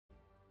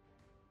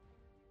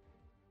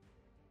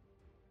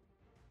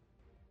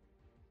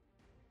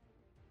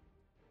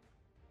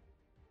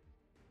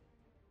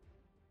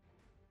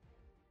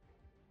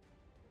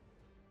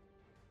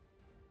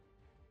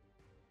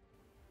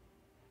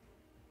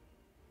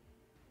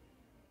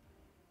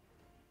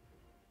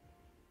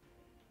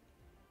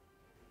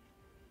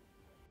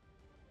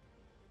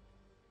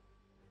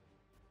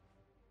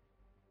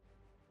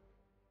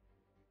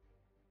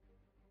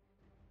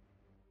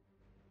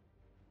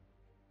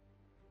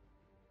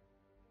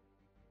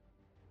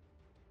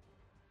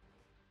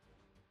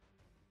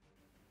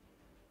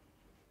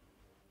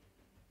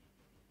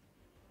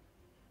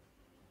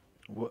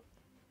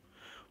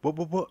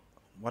What?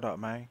 What up,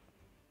 man?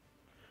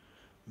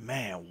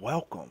 Man,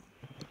 welcome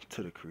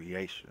to the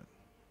creation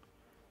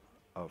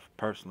of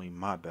personally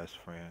my best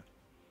friend.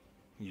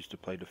 He used to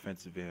play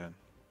defensive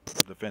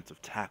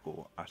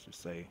tackle, I should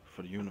say,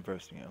 for the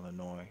University of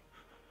Illinois.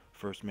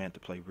 First man to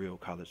play real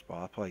college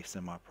ball. I played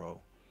semi-pro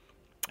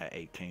at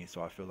 18,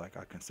 so I feel like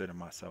I consider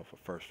myself a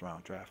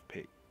first-round draft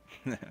pick.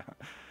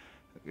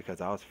 Because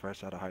I was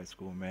fresh out of high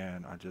school,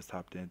 man. I just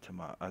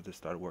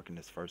started working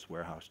this first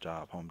warehouse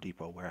job, Home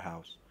Depot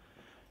warehouse.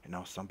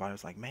 Somebody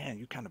was like, man,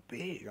 you kind of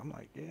big. I'm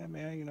like, yeah,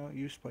 man,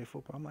 you used to play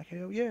football. I'm like,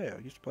 hell yeah,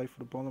 I used to play for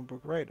the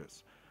Bolingbrook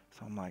Raiders.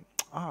 So I'm like,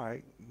 all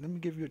right, let me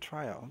give you a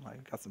tryout. I'm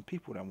like, got some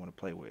people that I want to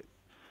play with.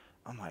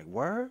 I'm like,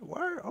 word,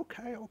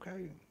 okay,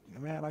 okay.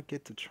 Man, I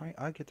get to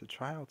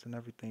tryouts and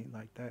everything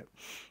like that.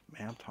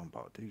 Man, I'm talking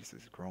about these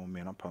is grown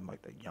men. I'm probably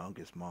like the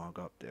youngest mog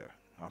up there.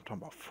 I'm talking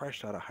about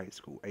fresh out of high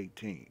school,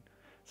 18.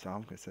 So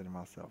I'm considering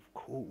myself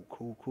cool,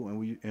 cool, cool.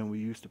 And we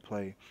used to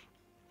play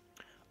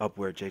up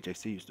where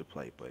JJC used to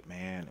play, but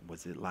man,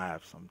 was it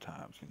live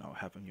sometimes,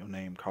 having your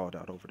name called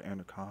out over the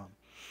intercom.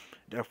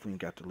 Definitely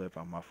got to live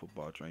out my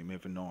football dream,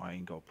 even though I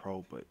ain't go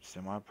pro, but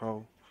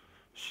semi-pro,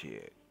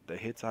 shit. The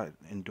hits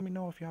and do me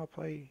know if y'all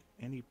play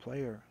any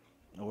player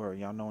or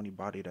y'all know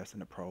anybody that's in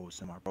the pros,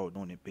 semi-pro,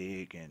 doing it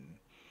big in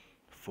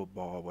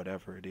football,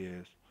 whatever it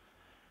is.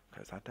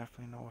 Cause I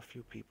definitely know a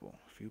few people.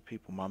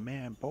 My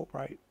man,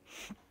 Boatwright,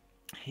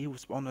 he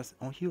was on the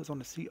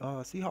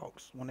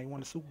Seahawks when they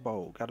won the Super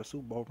Bowl. Got a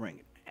Super Bowl ring.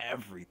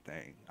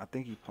 Everything.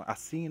 I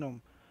seen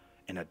him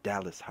in a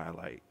Dallas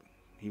highlight.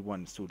 He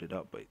wasn't suited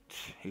up, but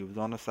he was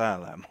on the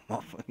sideline.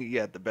 He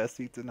had the best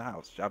seats in the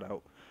house. Shout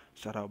out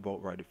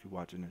Boatwright if you're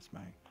watching this,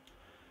 man.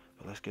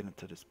 But let's get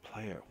into this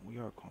player. We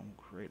are going to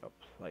create a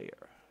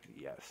player.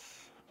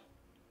 Yes,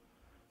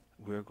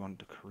 we're going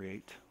to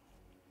create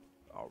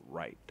a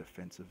right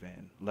defensive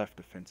end, left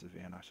defensive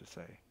end, I should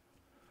say.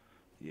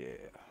 Yeah,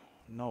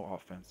 no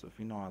offensive.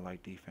 You know I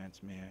like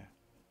defense, man.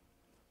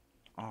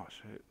 Oh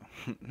shit.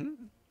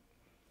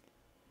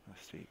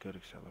 Let's see. Good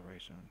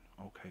acceleration.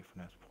 Okay,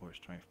 finesse, poor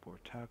strength, poor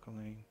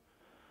tackling.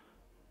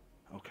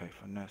 Okay,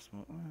 finesse.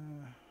 All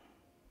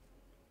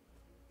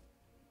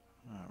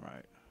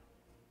right.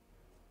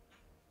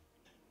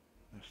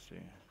 Let's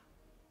see.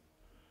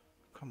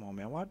 Come on,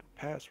 man. Why do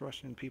pass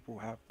rushing people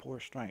have poor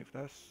strength?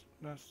 That's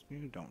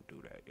you don't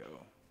do that, yo.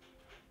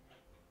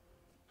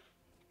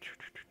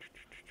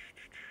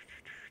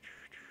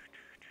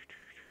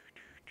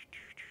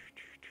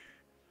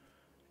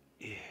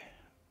 Yeah,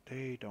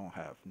 they don't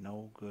have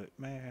no good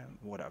man.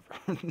 Whatever.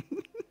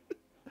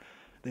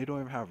 They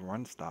don't even have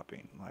run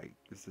stopping. Like,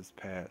 is this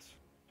pass?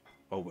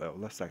 Oh well,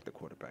 let's sack the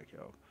quarterback,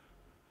 yo.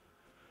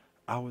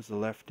 I was the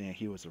left end,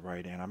 he was the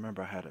right end. I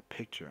remember I had a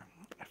picture.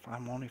 If I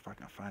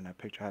can find that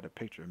picture, I had a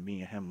picture of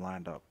me and him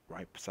lined up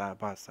right side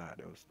by side.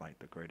 It was like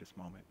the greatest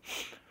moment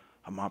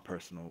of my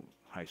personal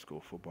high school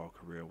football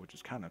career, which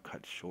is kind of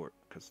cut short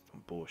because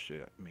some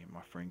bullshit me and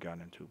my friend got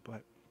into.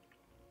 But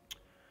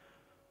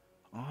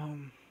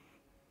um,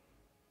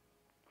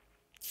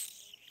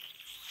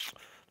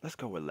 let's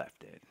go with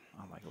left end.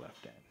 I like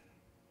left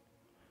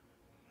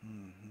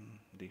end.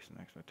 Decent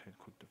expectation,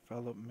 quick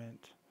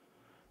development,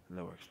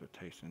 lower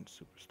expectation,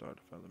 superstar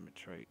development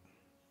trait.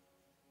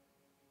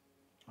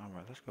 All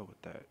right, let's go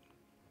with that.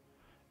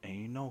 And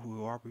you know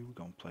who are we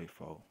gonna play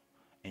for?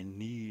 In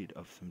need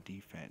of some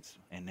defense,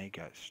 and they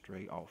got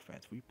straight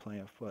offense. We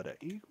playing for the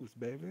Eagles,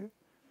 baby.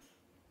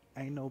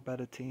 Ain't no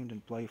better team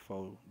than play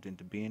for than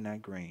to be in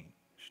that green.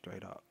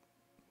 Straight up,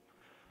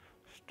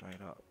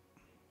 straight up.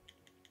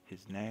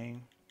 His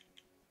name,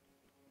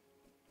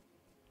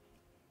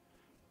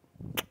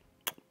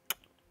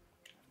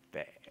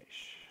 Bash.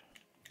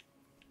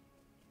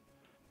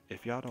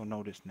 If y'all don't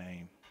know this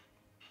name,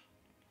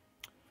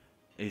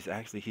 he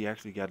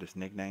actually got his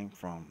nickname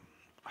from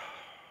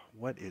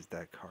what is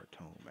that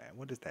cartoon, man?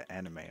 What is that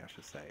anime? I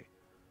should say.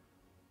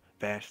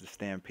 Bash the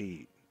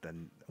Stampede. The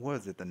what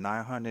is it? The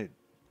 900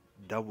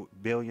 double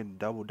billion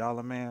double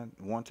dollar man,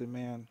 wanted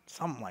man,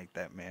 something like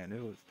that, man.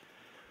 It was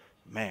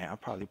man. I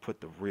probably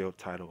put the real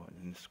title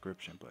in the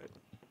description, but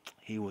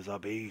he was a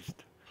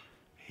beast.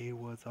 He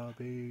was a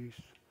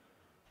beast.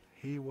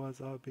 He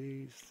was a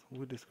beast.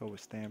 We'll just go with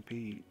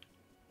Stampede.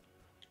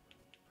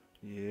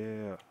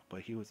 Yeah,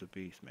 but he was a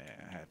beast, man.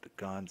 Had the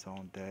guns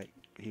on deck.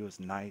 He was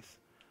nice.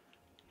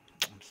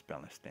 I'm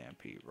spelling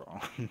Stampede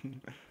wrong.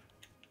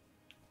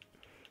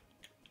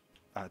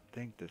 I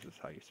think this is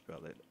how you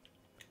spell it.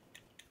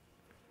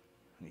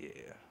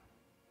 Yeah.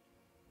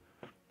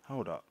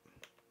 Hold up.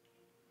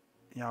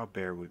 Y'all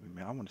bear with me,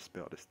 man. I want to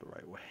spell this the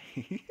right way.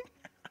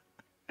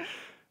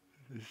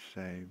 It's a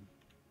shame.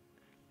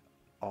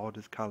 All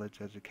this college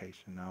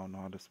education, I don't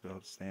know how to spell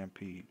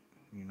Stampede.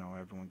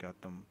 Everyone got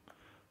them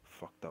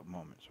fucked up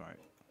moments, right?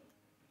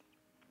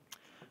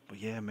 But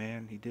yeah,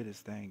 man, he did his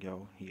thing,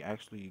 yo. He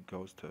actually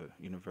goes to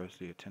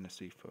University of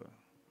Tennessee for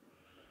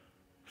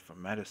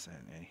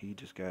medicine, and he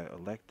just got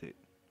elected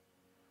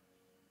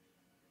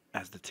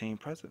as the team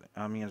president.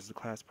 I mean, as the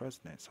class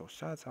president. So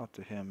shouts out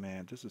to him,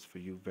 man. This is for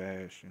you,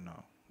 Vash.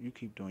 You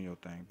keep doing your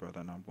thing,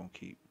 brother, and I'm gonna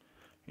keep,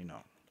 you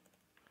know,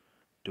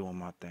 doing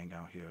my thing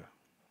out here,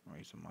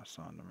 raising my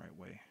son the right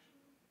way.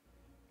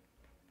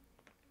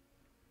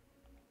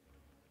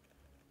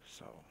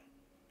 So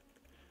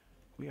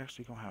we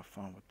actually gonna have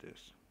fun with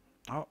this.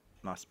 Oh,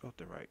 no, I spelled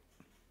it right.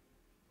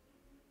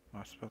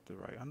 I spelled it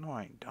right. I know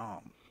I ain't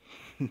dumb.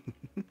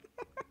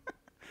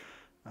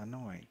 I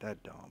know I ain't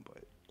that dumb,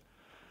 but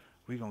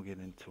we gonna get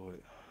into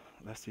it.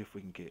 Let's see if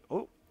we can get.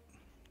 Oh,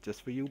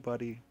 just for you,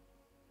 buddy.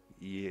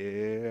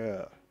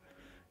 Yeah,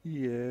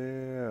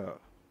 yeah.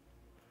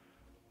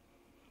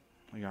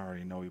 We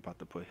already know we about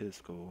to put his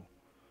school.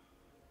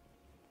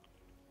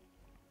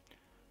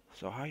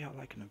 So how y'all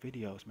liking the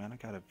videos, man? I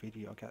got a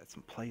video. I got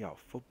some playoff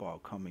football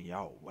coming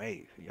y'all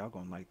way. Y'all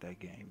gonna like that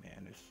game,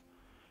 man. It's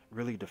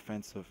really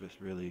defensive.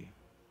 It's really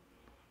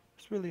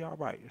all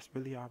right. It's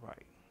really all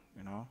right.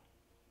 You know.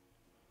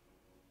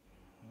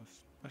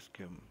 Let's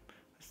give him.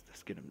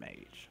 Let's get him an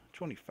age.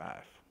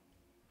 25.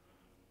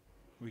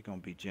 We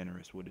gonna be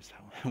generous with his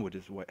with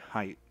his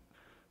height.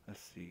 Let's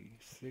see.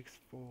 6'4",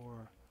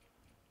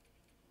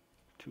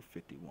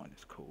 251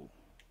 is cool.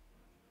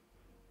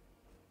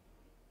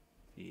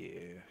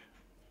 Yeah.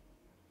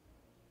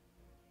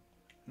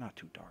 Not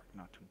too dark.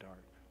 Not too dark.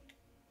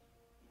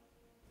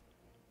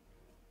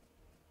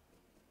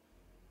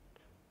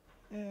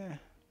 Yeah.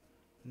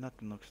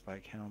 Nothing looks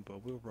like him,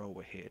 but we'll roll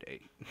with head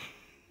 8.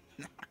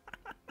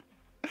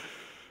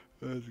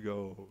 Let's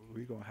go.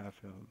 We gonna have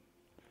him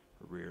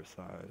rear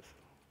size.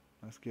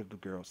 Let's give the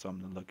girl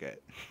something to look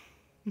at.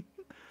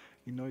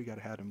 You know you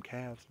gotta have them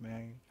calves,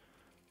 man.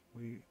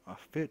 We a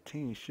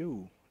 15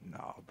 shoe.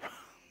 Nah, bro.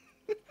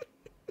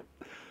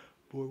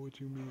 Boy, what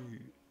you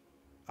mean?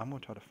 I'm gonna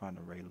try to find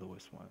a Ray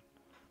Lewis one.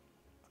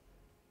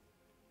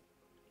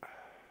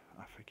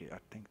 I forget. I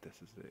think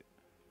this is it.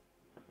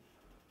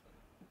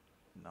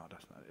 No,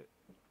 that's not it.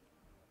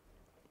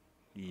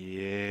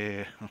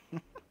 Yeah.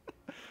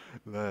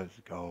 Let's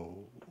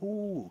go.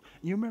 Ooh,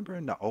 you remember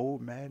in the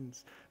old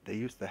Maddens, they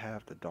used to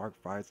have the dark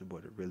visor,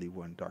 but it really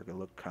wasn't dark. It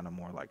looked kind of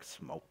more like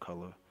smoke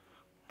color.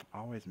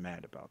 Always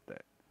mad about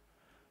that.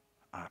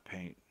 Eye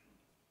paint.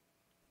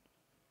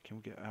 Can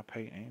we get eye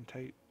paint and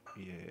tape?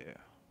 Yeah.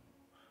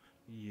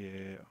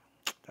 Yeah.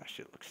 That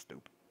shit looks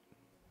stupid.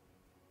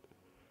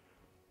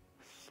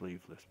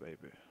 Sleeveless,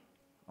 baby.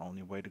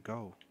 Only way to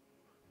go.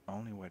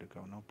 Only way to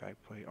go. No back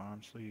plate,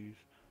 arm sleeves.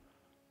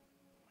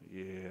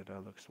 Yeah,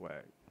 that looks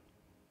swag.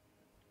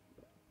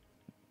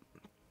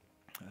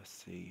 Let's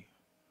see.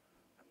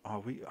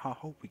 Oh, I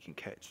hope we can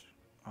catch.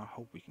 I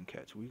hope we can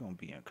catch. We're gonna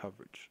be in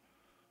coverage.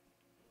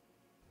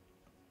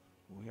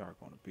 We are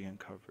gonna be in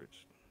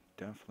coverage.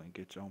 Definitely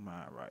get your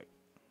mind right.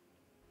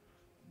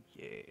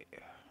 Yeah.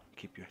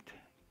 Keep your.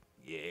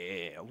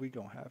 Yeah, we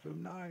gonna have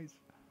him nice.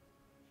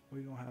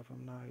 We gonna have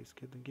him nice.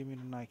 Give me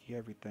the Nike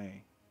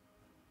everything.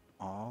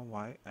 All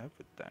white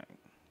everything.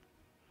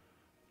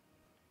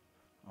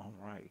 All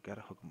right,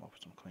 gotta hook him up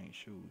with some clean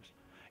shoes.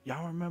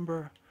 Y'all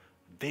remember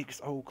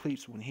Vic's old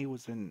cleats when he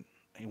was in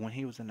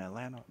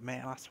Atlanta?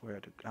 Man, I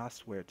swear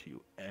to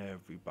you,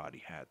 everybody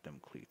had them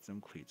cleats. Them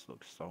cleats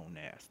look so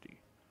nasty.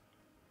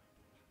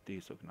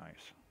 These look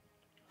nice.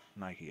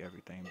 Nike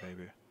everything,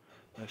 baby.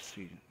 Let's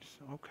see.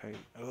 Okay.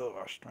 Ugh,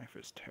 our strength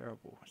is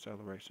terrible.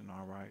 Acceleration,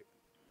 all right.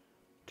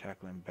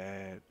 Tackling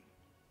bad.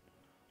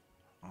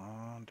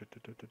 Da, da,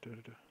 da, da, da,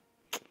 da.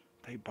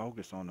 They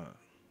bogus on the.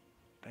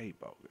 They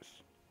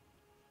bogus.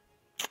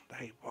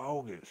 They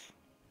bogus.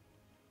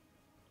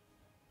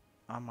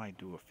 I might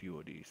do a few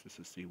of these just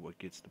to see what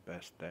gets the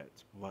best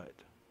stats. But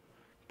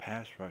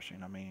pass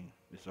rushing, I mean,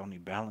 it's only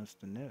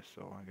balanced in this,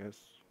 so I guess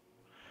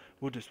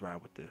we'll just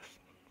ride with this.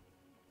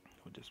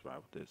 We'll just ride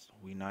with this.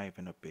 We not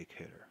even a big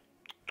hitter.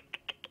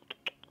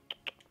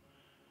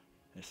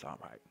 It's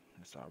alright.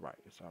 It's alright.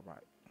 It's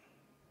alright.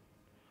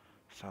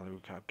 Salary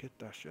cap, get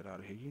that shit out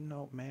of here. You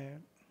know,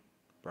 man.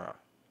 Bruh.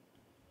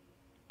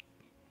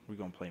 We're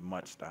gonna play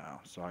MUT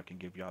style so I can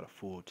give y'all the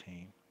full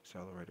team.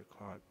 Accelerated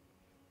clock.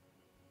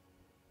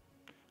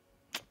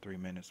 3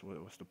 minutes.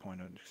 What's the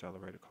point of the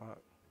accelerated clock?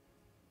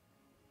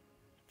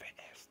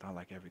 Fast. I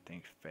like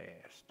everything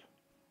fast.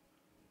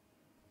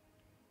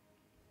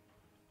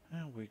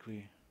 And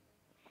weekly.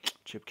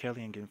 Chip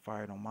Kelly ain't getting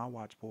fired on my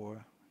watch,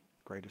 boy.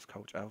 Greatest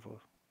coach ever.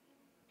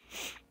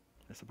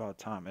 It's about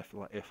time.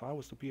 If I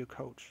was to be a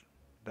coach,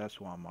 that's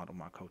who I model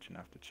my coaching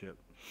after, Chip.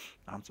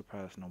 I'm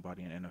surprised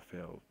nobody in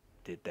NFL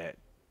did that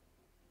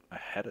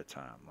ahead of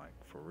time, like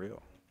for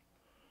real.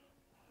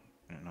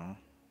 You know,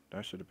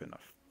 that should have been the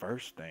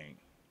first thing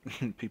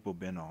people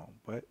been on.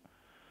 But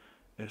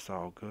it's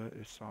all good.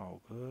 It's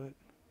all good.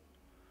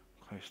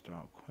 Play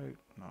style quick.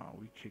 Nah,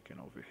 we kicking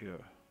over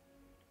here.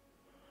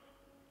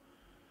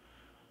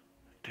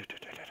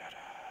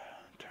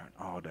 Turn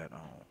all that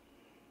on.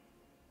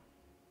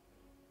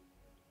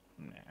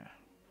 Nah.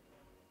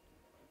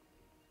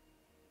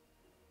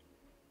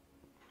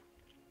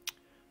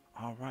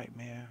 All right,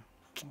 man.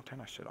 I'll turn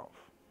that shit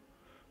off.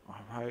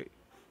 All right,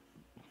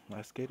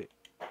 let's get it.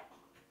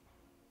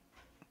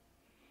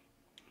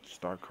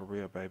 Start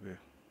career, baby.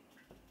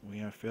 We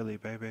in Philly,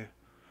 baby.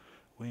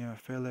 We in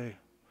Philly.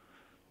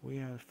 We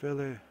in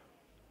Philly.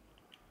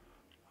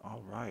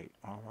 All right,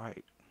 all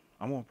right.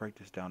 I'm gonna break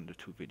this down into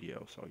two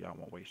videos so y'all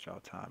won't waste y'all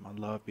time. I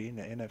love being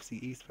the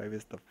NFC East favorite.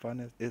 It's the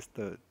funnest. It's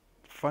the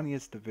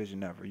funniest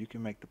division ever. You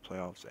can make the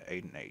playoffs at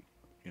 8-8.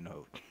 You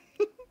know.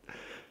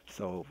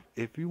 So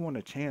if you want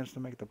a chance to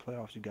make the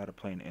playoffs, you got to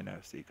play in the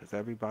NFC because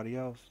everybody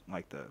else,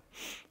 like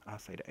I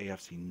say the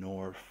AFC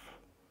North,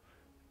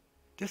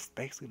 just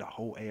basically the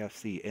whole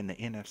AFC and the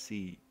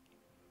NFC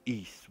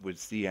East with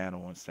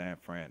Seattle and San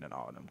Fran and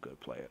all them good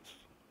players.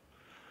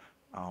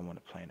 I don't want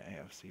to play in the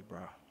AFC,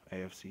 bro.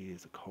 AFC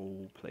is a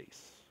cold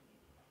place.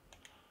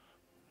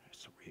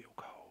 It's real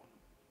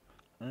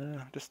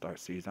cold. Just start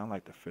season. I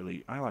like the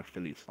Philly. I like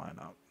Philly's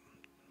lineup.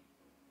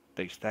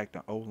 They stack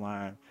the O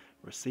line,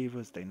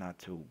 receivers. They not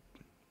too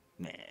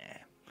nah.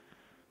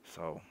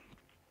 So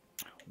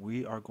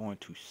we are going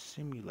to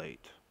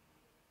simulate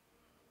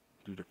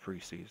through the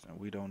preseason.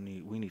 We don't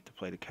need. We need to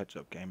play the catch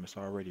up game. It's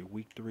already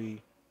week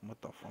 3.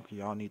 What the fuck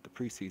y'all need the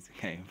preseason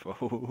game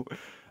for?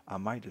 I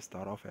might just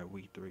start off at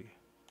week 3.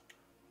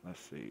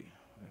 Let's see.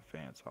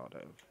 Advance all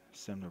that.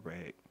 Sim the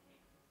reg.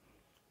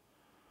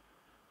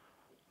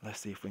 Let's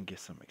see if we can get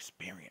some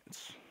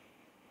experience.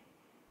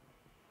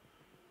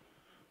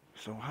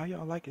 So how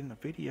y'all liking the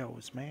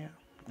videos, man?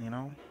 You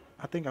know,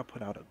 I think I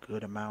put out a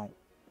good amount.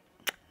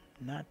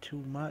 Not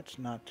too much,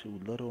 not too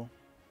little,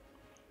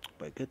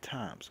 but good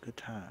times, good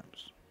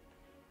times.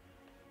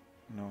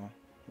 You know,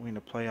 we in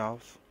the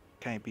playoffs.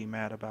 Can't be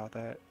mad about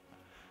that.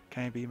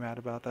 Can't be mad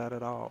about that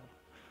at all.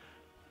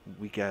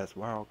 Weak ass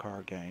wild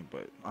card game,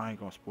 but I ain't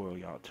gonna spoil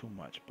y'all too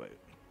much. But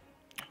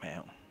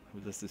man,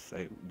 let's just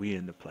say we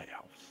in the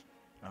playoffs.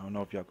 I don't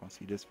know if y'all gonna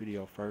see this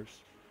video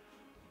first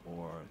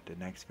or the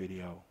next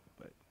video,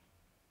 but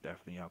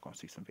definitely y'all gonna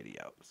see some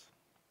videos.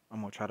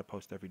 I'm gonna try to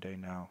post every day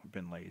now. I've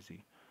been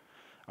lazy.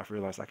 I've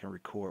realized I can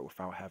record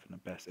without having the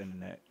best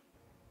internet.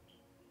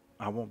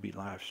 I won't be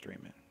live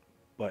streaming,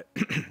 but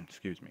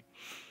excuse me.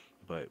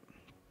 But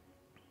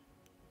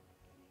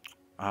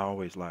I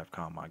always live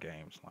com my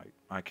games. Like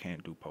I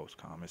can't do post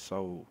com. It's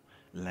so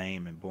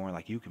lame and boring.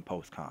 Like you can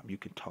post com, you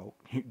can talk,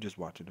 you just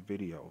watching the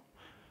video.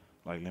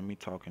 Like let me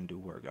talk and do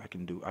work. I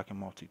can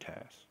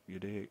multitask. You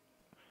dig?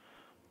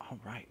 All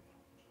right.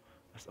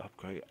 Let's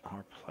upgrade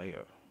our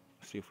player.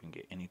 See if we can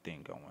get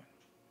anything going.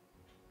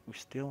 We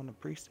still in the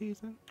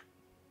preseason?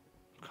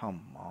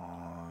 Come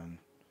on.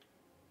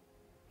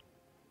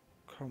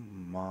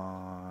 Come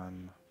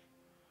on.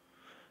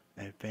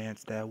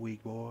 Advance that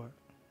week, boy.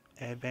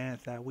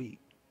 Advance that week.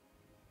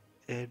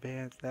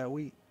 Advance that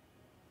week.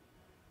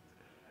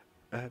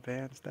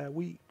 Advance that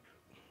week.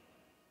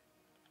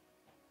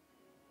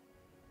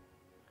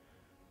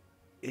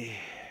 Eh,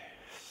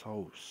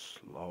 so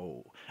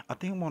slow. I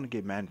think I'm gonna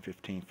get Madden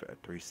 15 for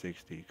at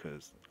 360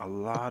 because a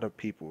lot of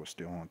people are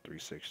still on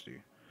 360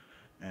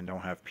 and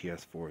don't have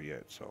PS4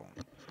 yet. So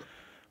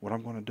what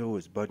I'm gonna do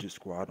is budget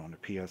squad on the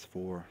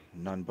PS4,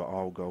 none but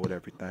all gold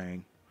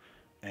everything.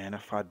 And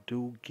if I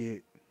do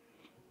get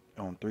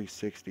on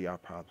 360, I'll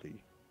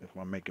probably, if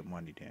I'm making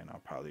money, then I'll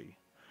probably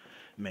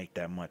make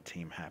that MUT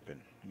team happen.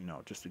 You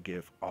know, just to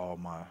give all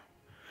my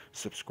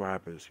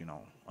subscribers, you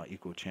know, an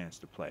equal chance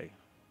to play.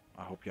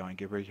 I hope y'all ain't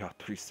get rid of y'all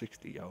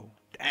 360, yo.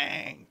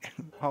 Dang.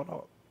 Hold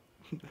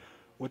on.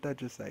 What'd that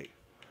just say?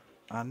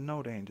 I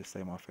know they ain't just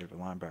say my favorite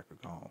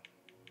linebacker gone.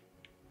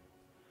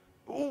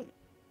 Ooh.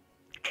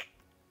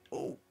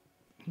 Ooh.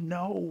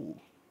 No.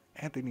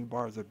 Anthony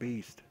Barr's a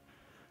beast.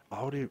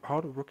 All the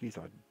rookies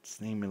are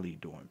seemingly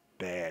doing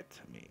bad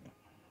to me.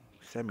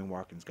 Sammy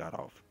Watkins got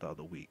off the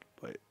other week,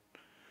 but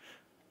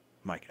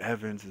Mike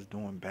Evans is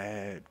doing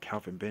bad.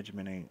 Calvin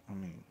Benjamin ain't. I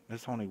mean,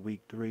 it's only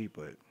week 3,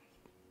 but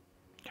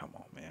come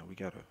on, man. We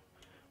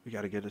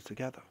gotta get it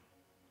together.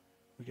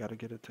 We gotta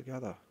get it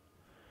together.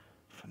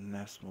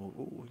 Finesse move.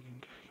 Ooh,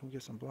 can we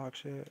get some block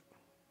shed?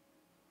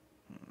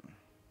 Hmm.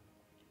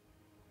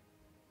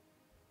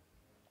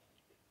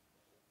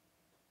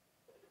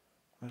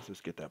 Let's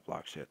just get that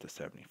block shed to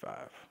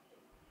 75.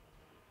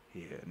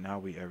 Yeah, now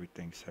we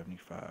everything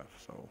 75.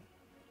 So,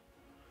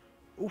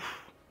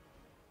 oof.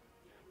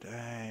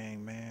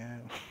 Dang,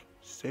 man.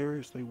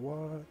 Seriously,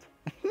 what?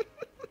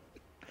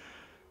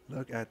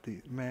 Look at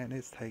the man.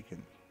 It's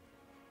taking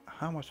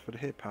how much for the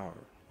hit power?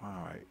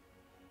 All right.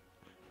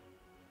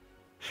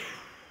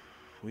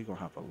 We gonna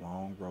have a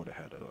long road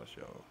ahead of us,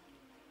 yo.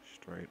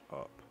 Straight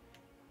up.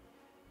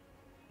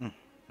 Mm,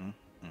 mm,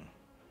 mm,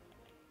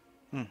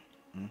 mm,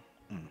 mm,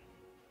 mm.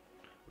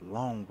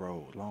 Long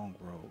road, long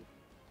road.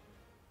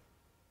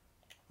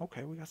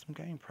 Okay, we got some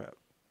game prep.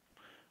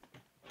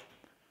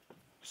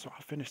 So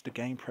I finished the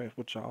game prep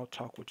with y'all,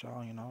 talk with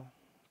y'all, you know.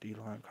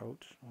 D-line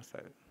coach. What's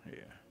that? Yeah.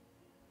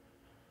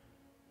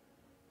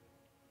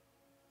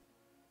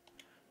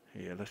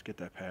 Yeah, let's get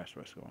that pass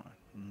rush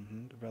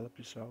going. Develop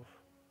yourself.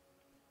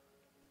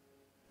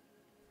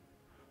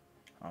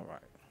 All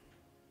right.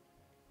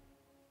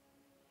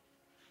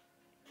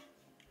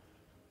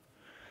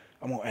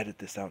 I'm gonna edit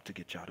this out to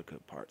get y'all the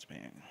good parts,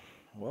 man.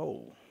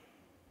 Whoa.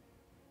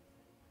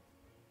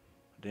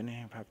 Didn't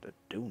even have to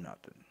do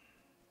nothing.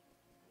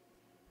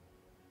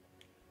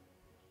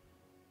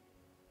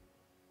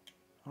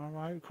 All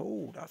right,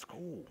 cool. That's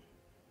cool.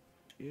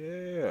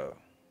 Yeah.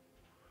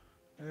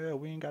 Yeah,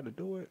 we ain't got to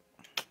do it.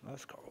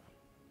 Let's go.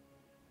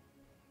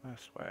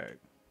 That's swag.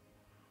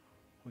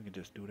 We can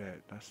just do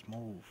that. That's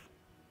smooth.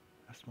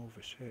 That's smooth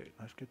as shit.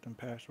 Let's get them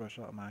pass rush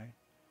up, man.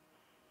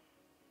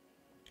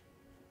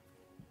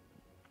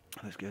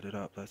 Let's get it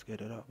up. Let's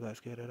get it up. Let's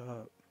get it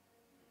up.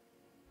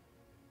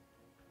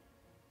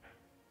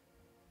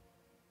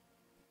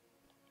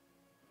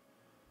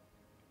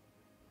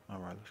 All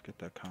right, let's get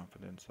that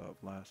confidence up.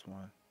 Last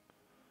one.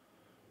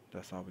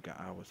 That's all we got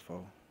hours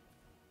for.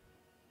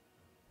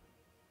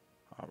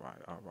 All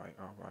right, all right,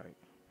 all right.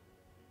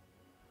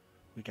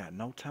 We got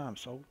no time,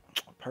 so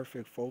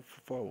perfect 4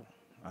 for 4.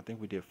 I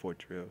think we did 4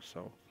 drills,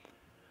 so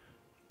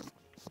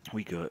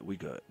we good, we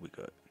good, we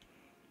good.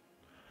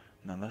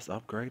 Now let's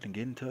upgrade and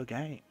get into a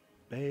game,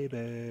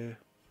 baby.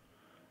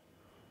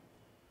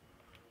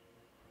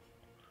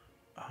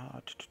 Ah,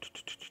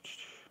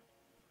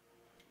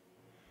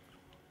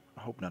 I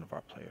hope none of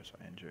our players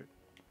are injured.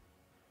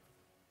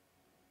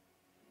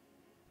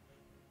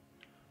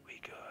 We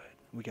good.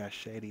 We got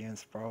Shady and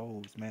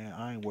Sproles, man.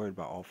 I ain't worried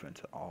about offense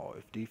at all.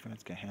 If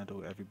defense can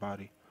handle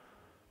everybody,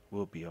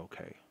 we'll be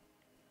okay.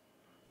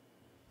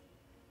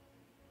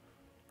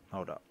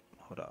 Hold up,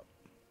 hold up.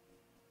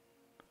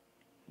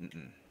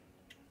 Mm-mm,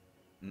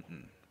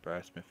 mm-mm.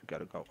 Brad Smith, you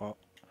gotta go. Oh,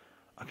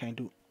 I can't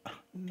do.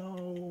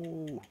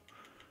 No.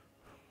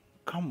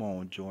 Come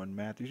on, Jordan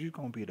Matthews. You're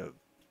gonna be the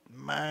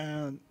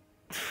man.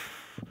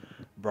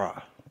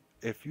 Bruh.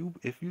 If you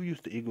use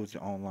the Eagles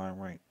your online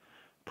rank,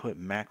 put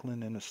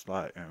Macklin in the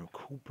slot and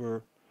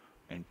Cooper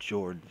and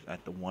Jordan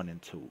at the 1 and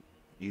 2.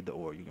 Either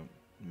or you can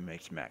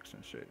mix Max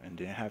and shit. And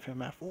then have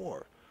him at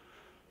 4.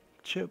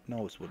 Chip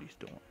knows what he's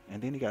doing.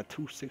 And then he got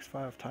 2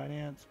 6'5" tight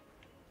ends.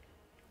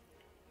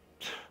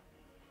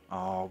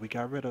 Oh, we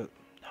got rid of.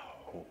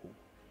 No.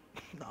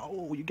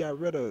 No, you got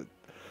rid of.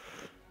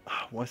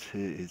 What's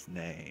his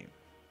name?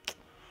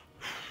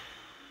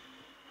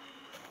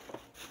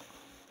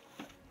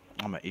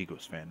 I'm an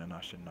Eagles fan and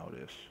I should know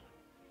this.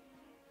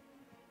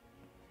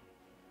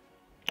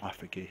 I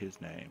forget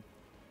his name.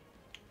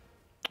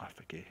 I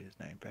forget his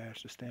name.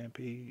 Bash the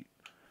Stampede.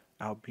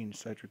 Alpine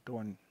Cedric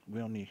Thornton. We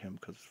don't need him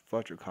because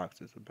Fletcher Cox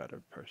is a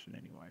better person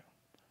anyway.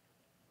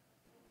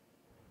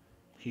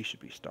 He should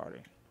be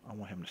starting. I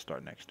want him to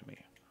start next to me.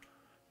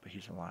 But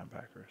he's a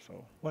linebacker,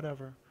 so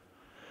whatever.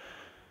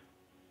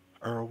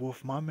 Earl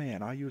Wolf, my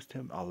man. I used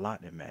him a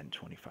lot in Madden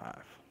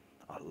 25.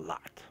 A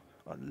lot.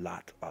 A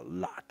lot. A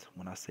lot.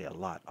 When I say a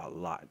lot, a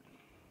lot.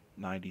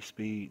 90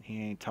 speed.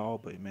 He ain't tall,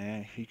 but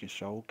man, he can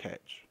show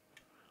catch.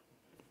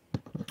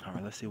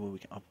 Alright, let's see what we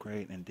can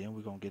upgrade, and then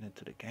we're going to get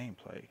into the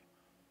gameplay.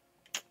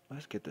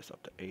 Let's get this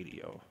up to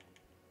 80, yo.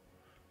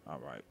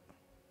 Alright.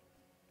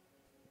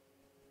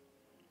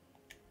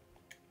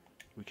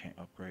 We can't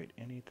upgrade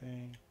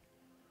anything.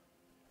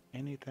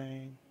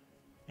 Anything.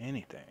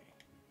 Anything.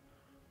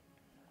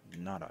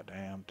 Not a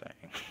damn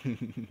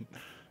thing.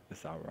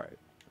 It's alright.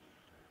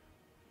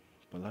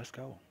 But let's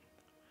go.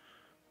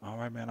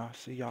 Alright, man. I'll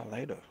see y'all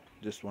later.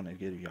 Just want to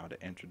give y'all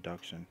the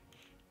introduction.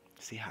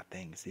 See how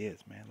things is,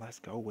 man. Let's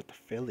go with the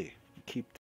Philly. Keep